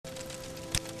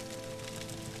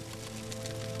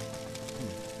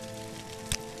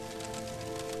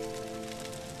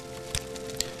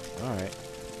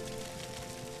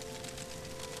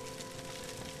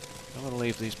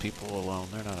people alone.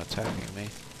 They're not attacking me.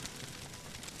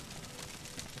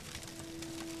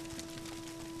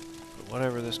 But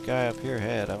whatever this guy up here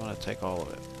had, I'm going to take all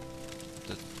of it.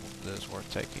 That is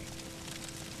worth taking.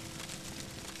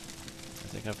 I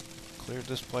think I've cleared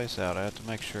this place out. I have to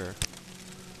make sure.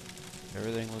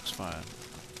 Everything looks fine.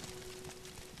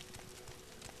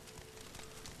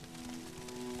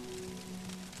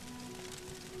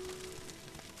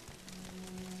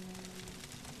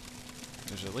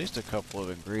 There's at least a couple of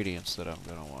ingredients that I'm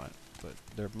going to want, but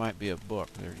there might be a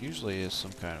book. There usually is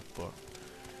some kind of book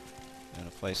in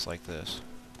a place like this.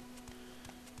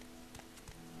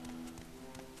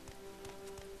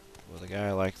 With a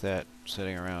guy like that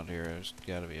sitting around here, there's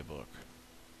got to be a book.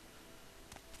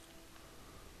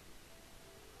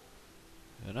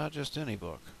 And not just any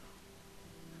book.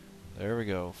 There we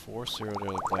go. 4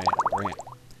 Cyrodiilic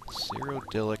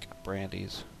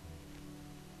brandies.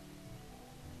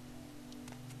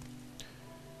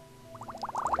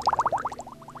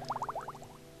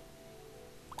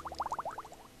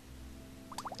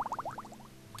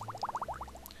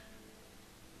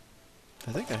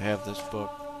 I think I have this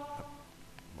book.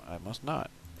 I must not.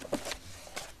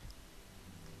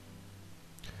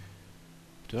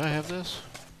 Do I have this?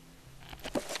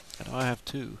 I know I have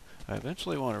 2. I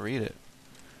eventually want to read it.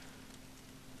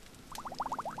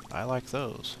 I like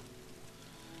those.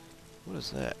 What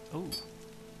is that? Ooh.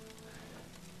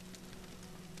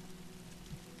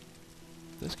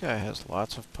 This guy has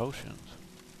lots of potions.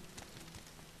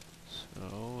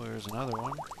 So, there's another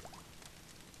one.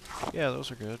 Yeah, those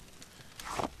are good.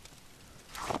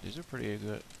 These are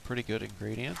pretty good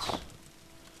ingredients.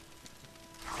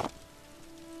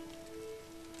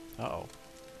 Uh-oh.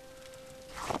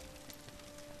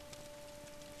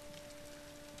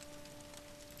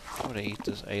 I'm gonna eat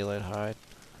this alet hide.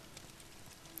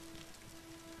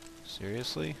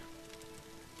 Seriously?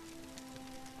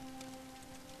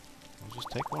 I'll just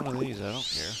take one of these, I don't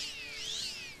care.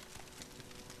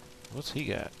 What's he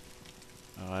got?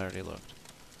 Oh, I already looked.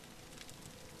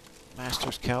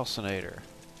 Master's Calcinator.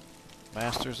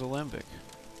 Master's Alembic.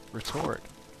 Retort.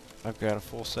 I've got a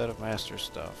full set of Master's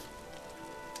stuff.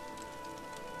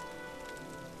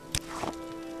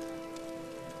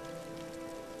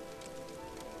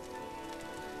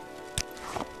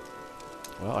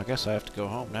 Well, I guess I have to go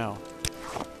home now.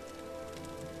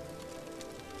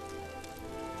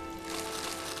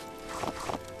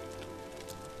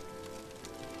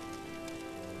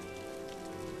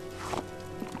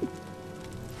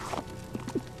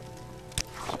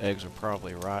 These eggs are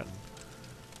probably rotten.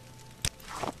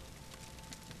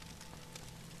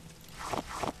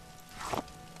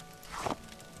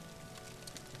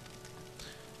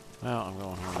 Well, I'm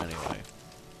going home anyway.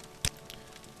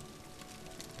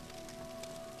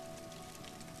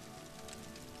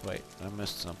 Wait, I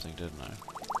missed something, didn't I?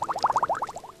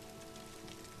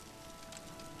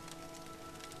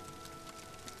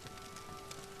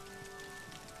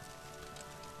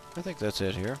 I think that's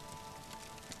it here.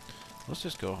 Let's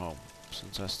just go home,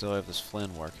 since I still have this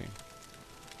Flynn working.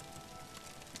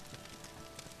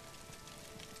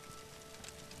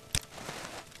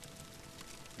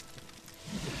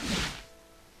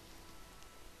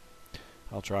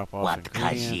 I'll drop off ingredients. What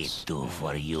can she do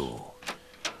for you?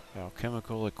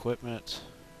 Alchemical equipment.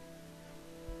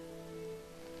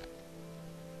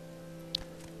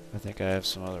 I think I have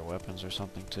some other weapons or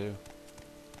something too.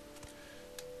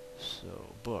 So,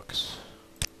 books.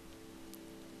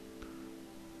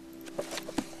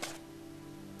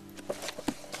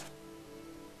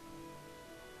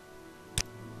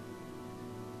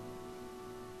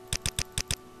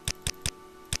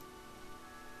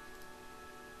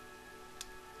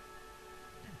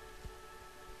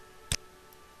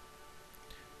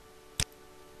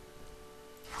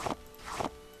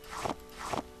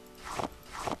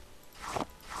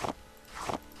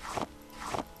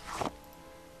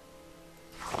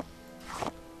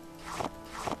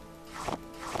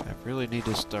 Really need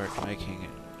to start making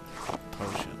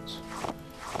potions.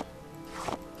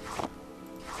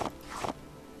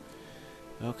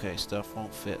 Okay, stuff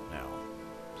won't fit now.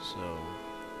 So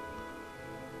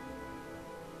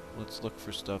let's look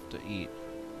for stuff to eat.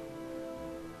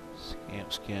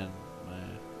 Scamp skin,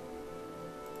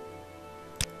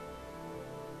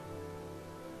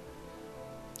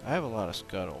 I have a lot of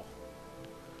scuttle.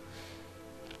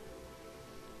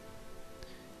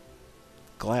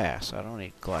 Glass. I don't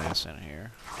need glass in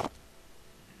here.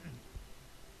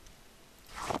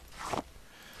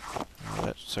 Well,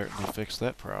 that certainly fixed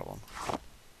that problem.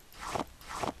 Are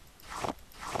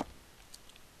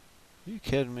you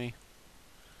kidding me?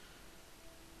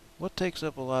 What takes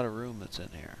up a lot of room that's in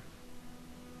here?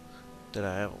 That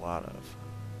I have a lot of.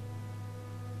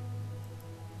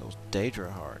 Those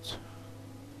Daedra hearts.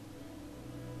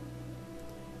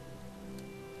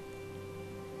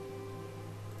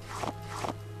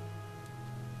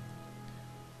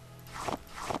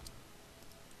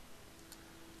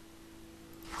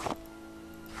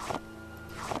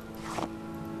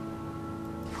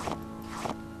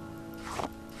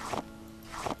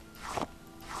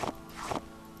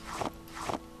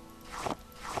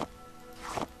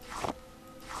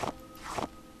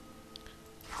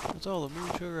 That's all the moon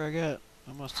sugar I got.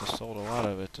 I must have sold a lot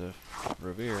of it to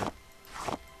Revere.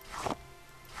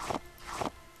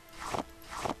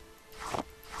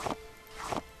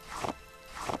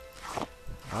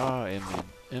 Ah,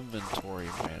 inventory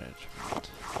management.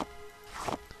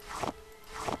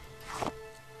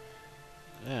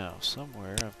 Now,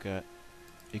 somewhere I've got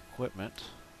equipment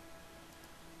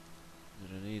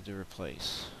that I need to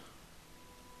replace.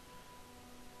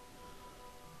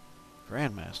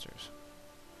 Grandmasters.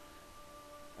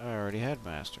 I already had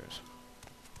masters.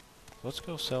 Let's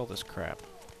go sell this crap.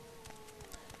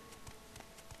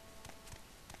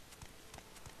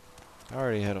 I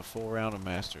already had a full round of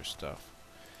master stuff.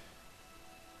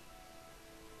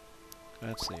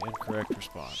 That's the incorrect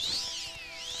response.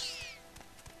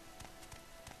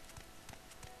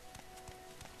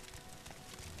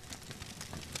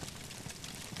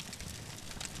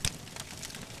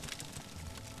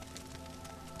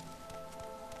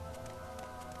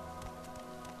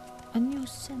 A new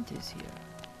scent is here.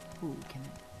 Who can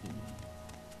it be?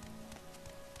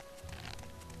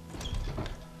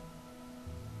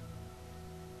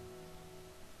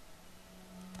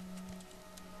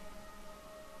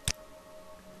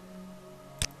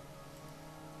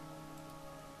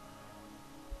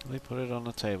 They put it on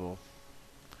the table.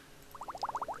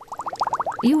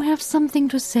 You have something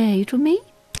to say to me?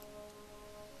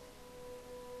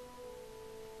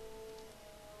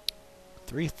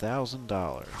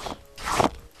 $3,000.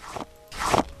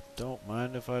 Don't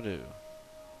mind if I do.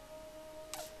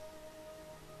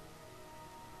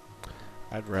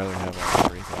 I'd rather have all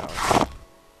 3,000.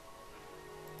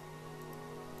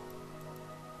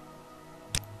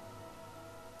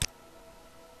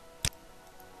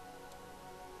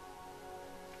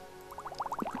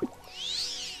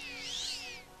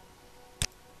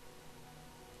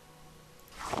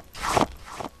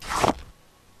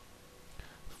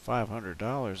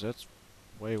 $500, that's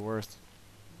way worth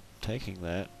taking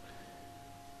that.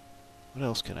 What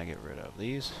else can I get rid of?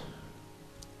 These?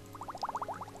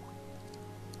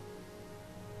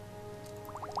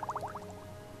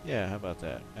 Yeah, how about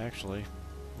that? Actually,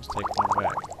 let's take one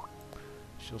back.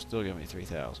 She'll still give me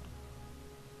 3,000.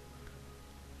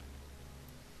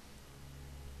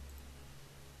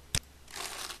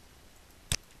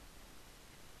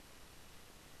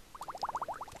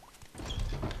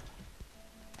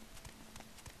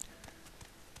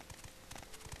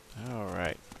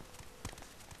 Alright.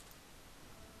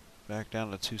 Back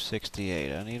down to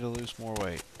 268. I need to lose more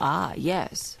weight. Ah,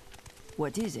 yes.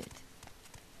 What is it?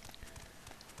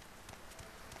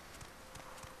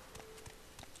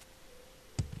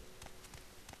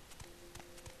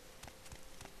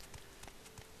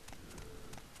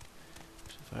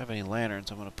 If I have any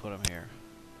lanterns, I'm going to put them here.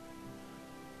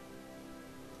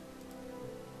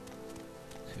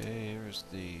 Okay, here's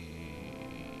the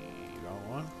wrong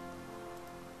one.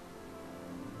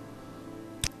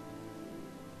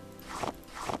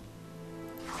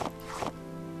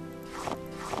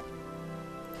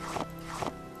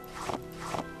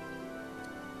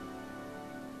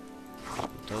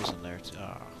 Put those in there too.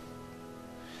 Ah.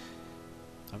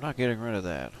 I'm not getting rid of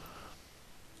that.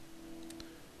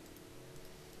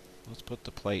 Let's put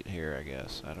the plate here, I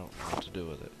guess. I don't know what to do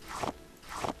with it.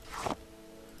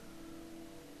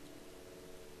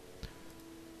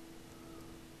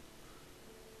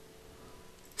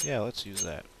 Yeah, let's use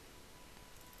that.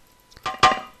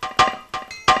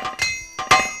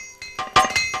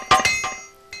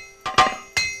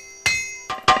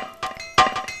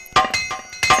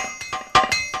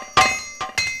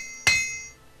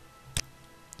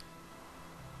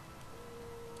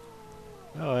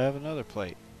 Oh, I have another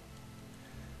plate.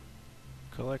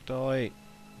 Collect all 8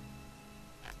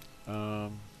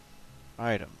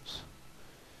 items.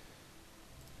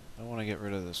 I want to get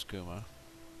rid of the skooma.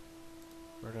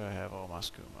 Where do I have all my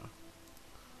skooma?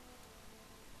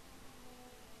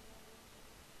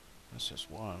 That's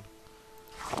just one.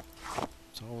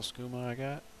 That's all the skooma I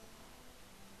got?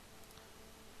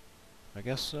 I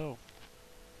guess so.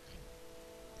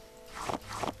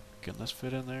 Can this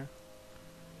fit in there?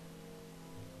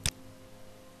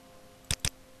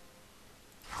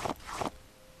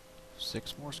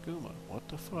 Six more skooma. What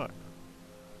the fuck?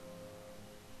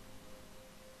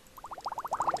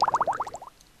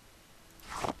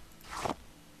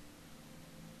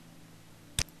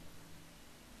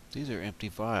 These are empty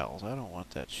vials. I don't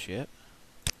want that shit.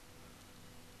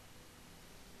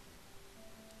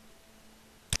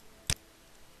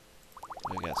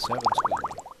 We got 7 school.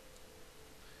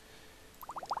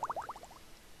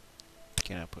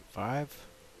 Can I put 5?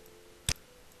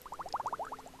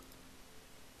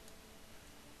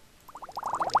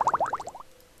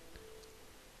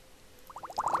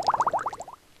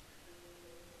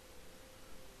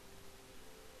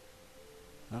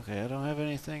 Okay, I don't have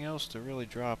anything else to really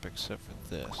drop except for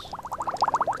this.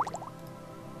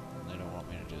 They don't want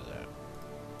me to do that.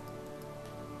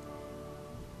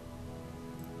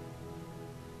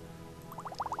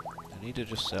 I need to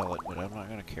just sell it, but I'm not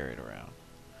going to carry it around.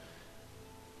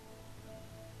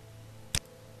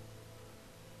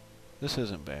 This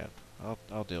isn't bad.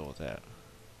 I'll deal with that.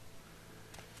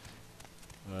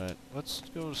 But let's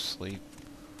go to sleep.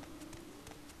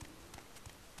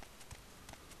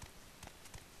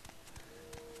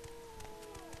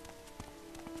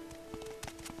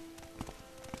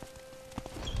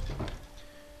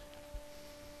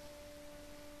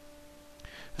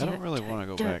 I don't really want to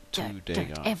go back to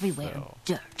Dagon everywhere. Fell.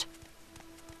 Dirt.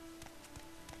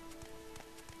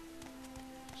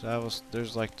 So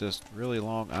there's like this really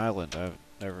long island I've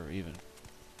never even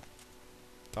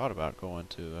thought about going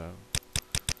to.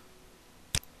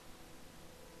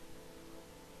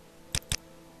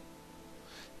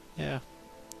 Yeah.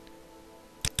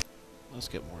 Let's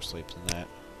get more sleep than that.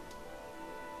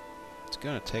 It's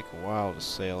gonna take a while to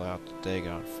sail out to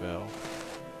Dagon Fell.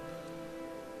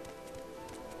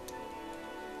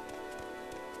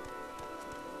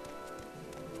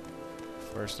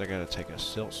 First I gotta take a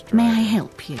silt strider. May I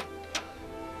help you?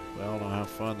 Well, I don't know how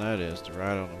fun that is to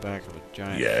ride on the back of a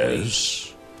giant Yes.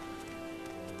 fleet.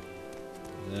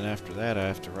 And then after that I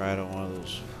have to ride on one of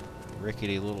those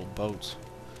rickety little boats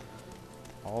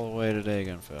all the way to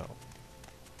Dagon Fell.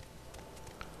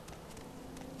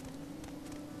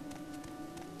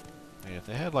 I mean, if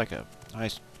they had like a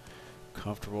nice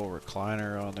comfortable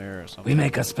recliner on there or something. We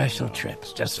make a special trip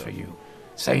just for you.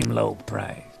 Same low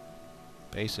price.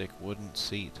 Basic wooden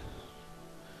seat.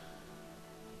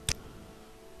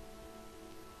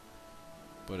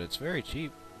 But it's very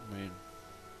cheap. I mean,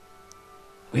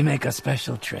 We make a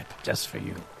special trip just for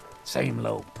you. Same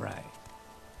low price.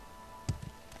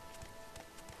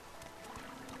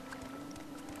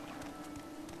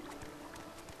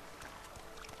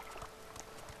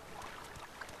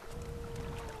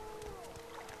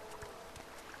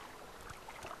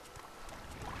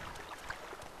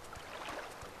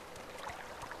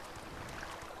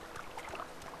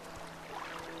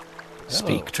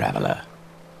 Speak, traveler.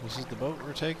 this is the boat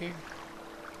we're taking?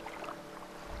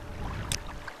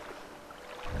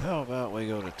 How about we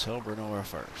go to Tilbernor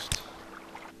first?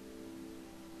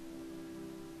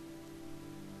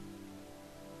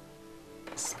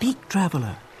 Speak,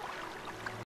 traveler.